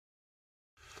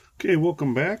Okay,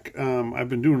 welcome back. I've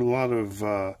been doing a lot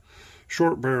of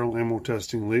short barrel ammo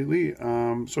testing lately,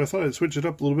 so I thought I'd switch it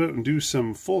up a little bit and do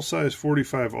some full-size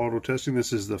 45 auto testing.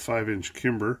 This is the 5-inch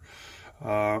Kimber,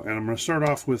 and I'm going to start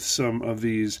off with some of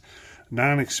these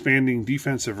non-expanding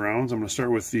defensive rounds. I'm going to start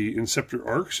with the Inceptor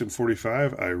ARX in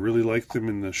 45. I really like them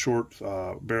in the short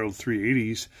barreled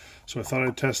 380s, so I thought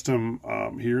I'd test them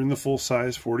here in the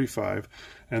full-size 45,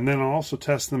 and then I'll also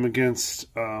test them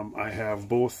against, I have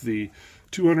both the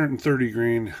 230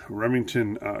 grain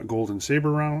Remington Golden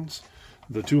Saber rounds,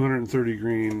 the 230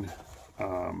 grain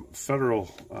Federal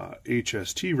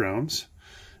HST rounds,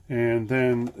 and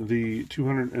then the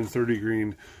 230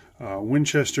 grain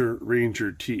Winchester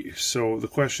Ranger T. So the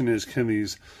question is, can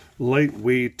these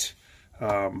lightweight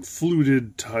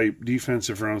fluted type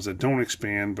defensive rounds that don't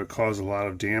expand but cause a lot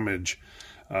of damage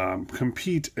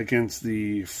compete against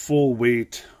the full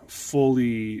weight,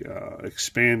 fully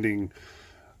expanding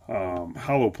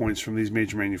hollow points from these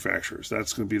major manufacturers?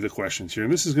 That's going to be the questions here.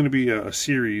 And this is going to be a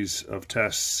series of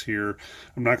tests here.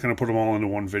 I'm not going to put them all into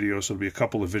one video, so it'll be a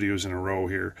couple of videos in a row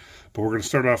here. But we're going to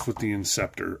start off with the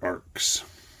Inceptor ARX.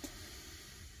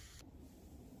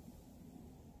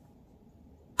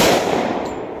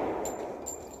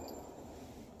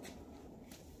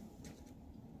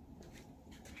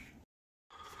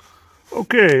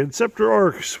 Okay, Inceptor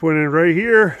ARX went in right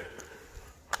here.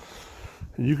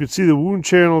 And you can see the wound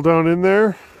channel down in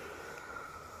there.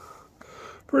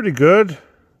 Pretty good.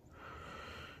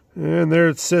 And there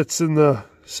it sits in the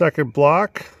second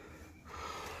block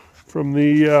from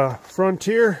the front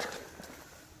here.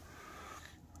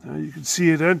 You can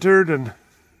see it entered and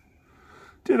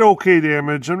did okay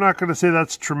damage. I'm not going to say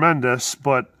that's tremendous,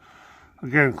 but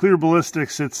again, clear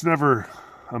ballistics, it's never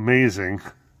amazing.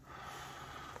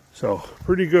 So,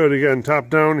 pretty good. Again, top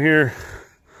down here.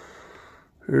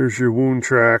 There's your wound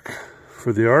track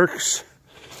for the ARX.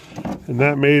 And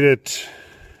that made it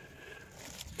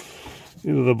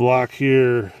into the block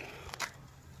here.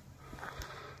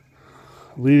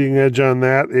 Leading edge on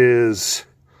that is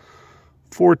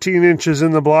 14 inches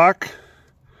in the block.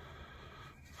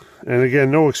 And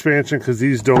again, no expansion because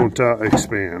these don't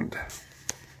expand.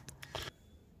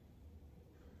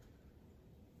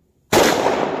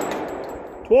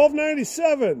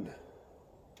 $12.97.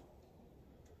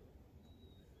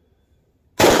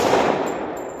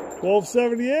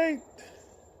 $12.78.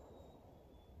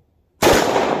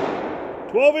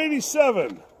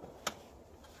 $12.87.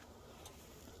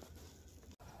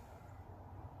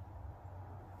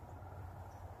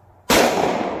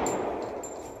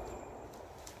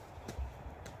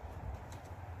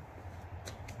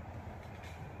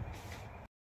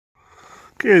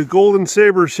 Okay, the Golden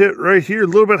Saber's hit right here, a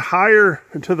little bit higher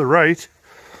and to the right.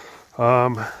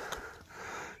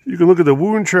 You can look at the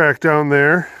wound track down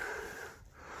there.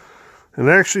 And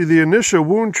actually, the initial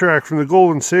wound track from the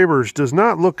Golden Sabers does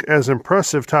not look as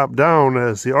impressive top down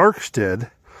as the ARX did.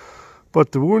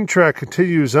 But the wound track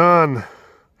continues on a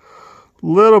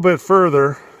little bit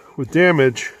further with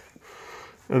damage.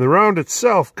 And the round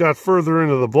itself got further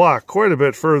into the block, quite a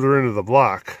bit further into the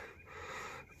block.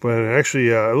 But actually,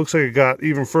 it looks like it got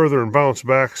even further and bounced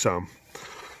back some.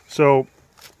 So,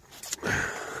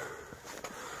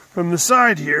 from the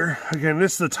side here, again,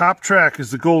 this the top track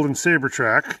is the Golden Saber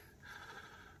track.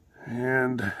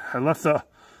 And I left the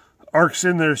ARX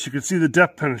in there so you can see the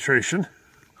depth penetration.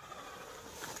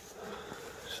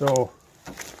 So,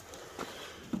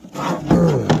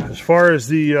 as far as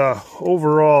the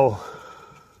overall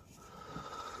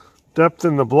depth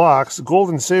in the blocks, the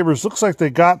Golden Sabers looks like they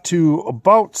got to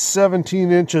about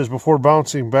 17 inches before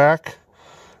bouncing back.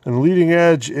 And the leading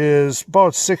edge is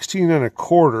about 16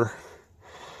 1/4.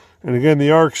 And again,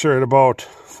 the ARX are at about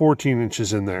 14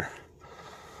 inches in there.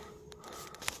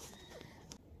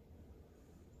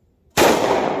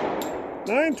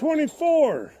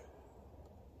 $9.24.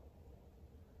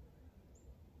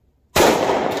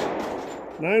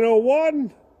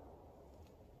 $9.01.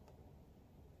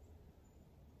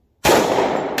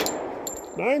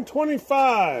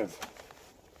 $9.25.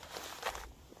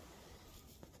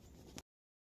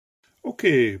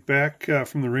 Okay, back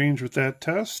from the range with that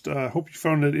test. I hope you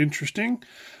found it interesting.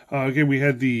 Again, we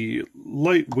had the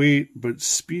lightweight but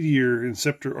speedier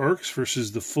Inceptor ARX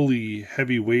versus the fully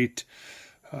heavyweight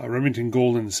Remington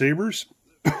Golden Sabers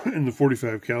in the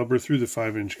 45 caliber through the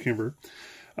 5-inch Kimber.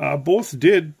 Both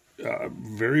did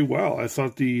very well. I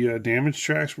thought the damage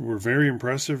tracks were very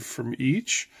impressive from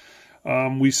each.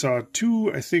 We saw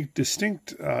two, I think,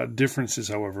 distinct differences,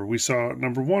 however. We saw,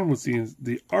 number one, with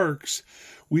the ARX,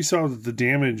 we saw that the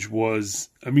damage was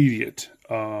immediate.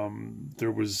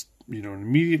 There was, an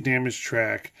immediate damage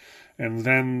track, And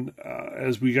then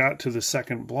as we got to the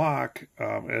second block,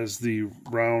 as the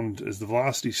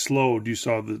velocity slowed, you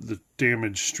saw the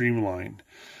damage streamline.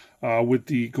 With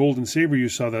the Golden Saber, you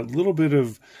saw that little bit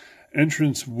of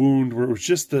entrance wound where it was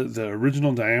just the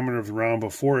original diameter of the round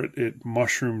before it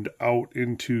mushroomed out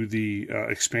into the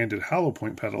expanded hollow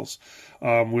point petals.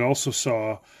 We also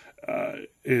saw,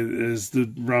 as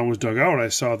the round was dug out, I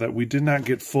saw that we did not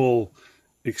get full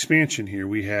expansion here.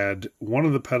 We had one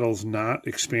of the petals not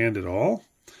expand at all,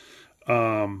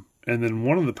 and then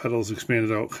one of the petals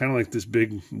expanded out kind of like this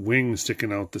big wing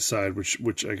sticking out the side,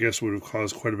 which I guess would have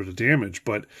caused quite a bit of damage.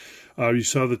 But you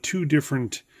saw the two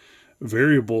different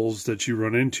variables that you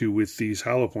run into with these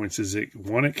hollow points. Is it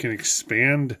can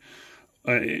expand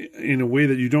in a way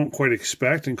that you don't quite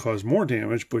expect and cause more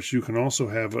damage, but you can also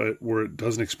have it where it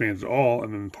doesn't expand at all,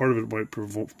 and then part of it might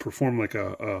perform like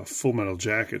a full metal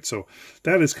jacket. So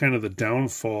that is kind of the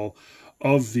downfall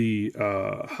of the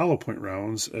hollow point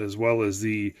rounds, as well as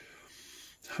the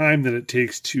time that it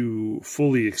takes to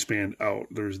fully expand out.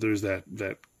 There's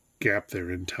that gap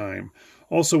there in time.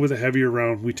 Also, with a heavier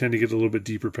round, we tend to get a little bit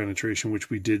deeper penetration, which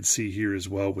we did see here as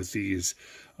well with these.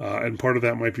 And part of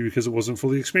that might be because it wasn't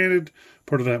fully expanded.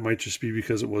 Part of that might just be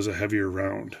because it was a heavier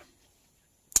round.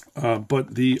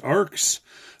 But the ARX,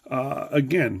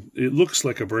 again, it looks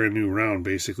like a brand new round,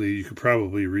 basically. You could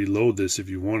probably reload this if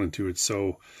you wanted to. It's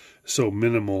so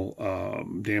minimal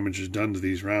damage is done to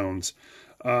these rounds.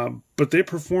 But they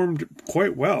performed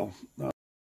quite well.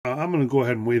 I'm going to go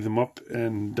ahead and weigh them up,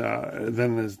 and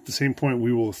then at the same point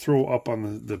we will throw up on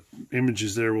the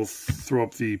images there, we'll throw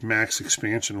up the max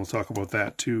expansion. We'll talk about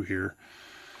that too here.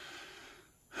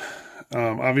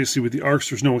 Obviously with the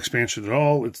ARX there's no expansion at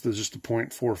all. There's just a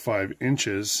 0.45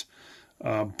 inches.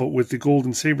 But with the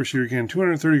Golden Sabers here, again,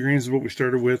 230 grains is what we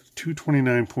started with,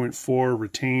 229.4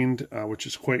 retained, which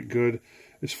is quite good.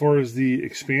 As far as the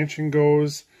expansion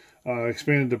goes,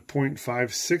 expanded to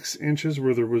 0.56 inches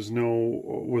where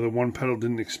the one petal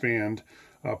didn't expand.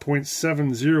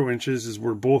 0.70 inches is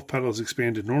where both petals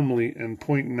expanded normally, and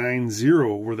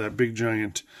 0.90 where that big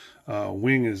giant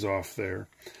wing is off there.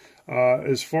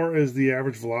 As far as the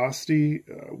average velocity,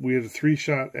 we had a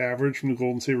 3-shot average from the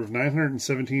Golden Saber of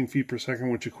 917 feet per second,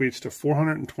 which equates to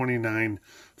 429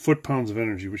 foot-pounds of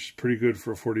energy, which is pretty good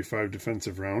for a 45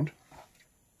 defensive round.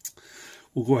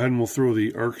 We'll go ahead and we'll throw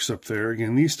the ARX up there.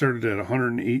 Again, these started at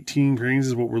 118 grains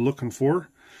is what we're looking for,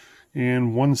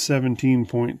 and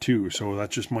 117.2. So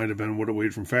that just might have been what it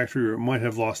weighed from factory, or it might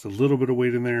have lost a little bit of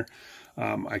weight in there.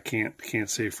 I can't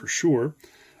say for sure.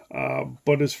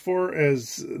 But as far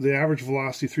as the average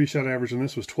velocity, 3-shot average on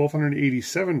this was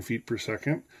 1,287 feet per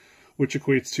second, which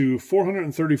equates to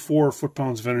 434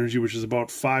 foot-pounds of energy, which is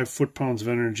about 5 foot-pounds of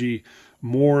energy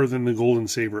more than the Golden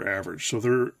Saber average. So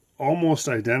they're almost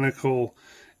identical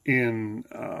in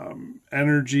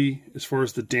energy. As far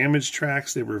as the damage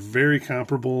tracks, they were very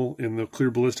comparable in the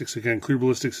clear ballistics. Again, clear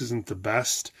ballistics isn't the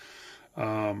best.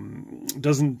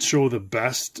 Doesn't show the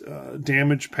best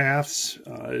damage paths.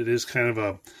 It is kind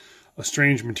of a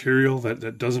strange material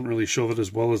that doesn't really show that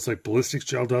as well as like ballistics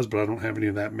gel does, but I don't have any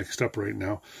of that mixed up right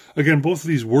now. Again, both of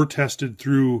these were tested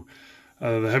through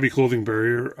the heavy clothing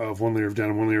barrier of 1 layer of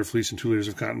denim, 1 layer of fleece, and 2 layers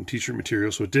of cotton t-shirt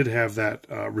material. So it did have that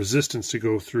resistance to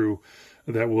go through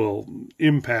that will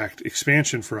impact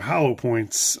expansion for hollow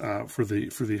points, for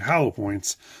the hollow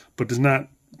points, but does not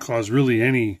cause really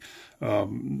any. I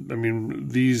mean,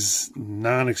 these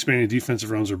non-expanding defensive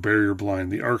rounds are barrier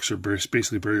blind. The ARX are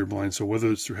basically barrier blind. So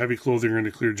whether it's through heavy clothing or into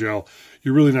clear gel,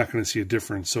 you're really not going to see a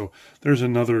difference. So there's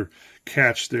another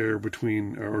catch there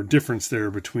difference there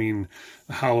between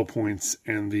the hollow points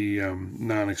and the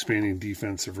non-expanding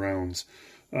defensive rounds.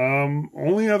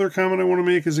 Only other comment I want to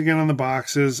make is, again, on the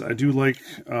boxes. I do like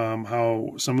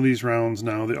how some of these rounds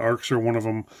now, the ARX are one of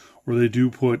them, where they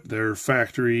do put their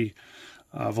factory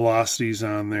velocities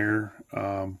on there,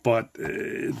 but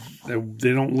they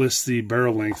don't list the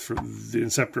barrel length. For the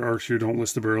Inceptor ARX here, don't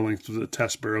list the barrel length of the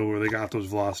test barrel where they got those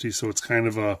velocities, so it's kind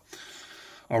of a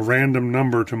random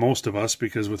number to most of us,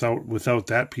 because without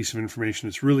that piece of information,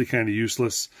 it's really kind of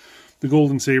useless. The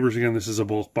Golden Sabers, again, this is a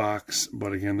bulk box,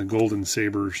 but again, the Golden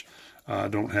Sabers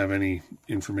don't have any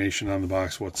information on the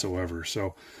box whatsoever.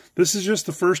 So this is just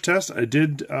the first test. I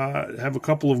did have a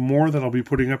couple of more that I'll be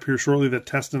putting up here shortly that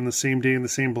test in the same day in the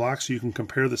same block, so you can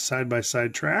compare the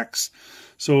side-by-side tracks.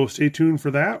 So stay tuned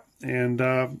for that, and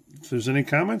if there's any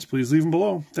comments, please leave them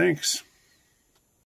below. Thanks.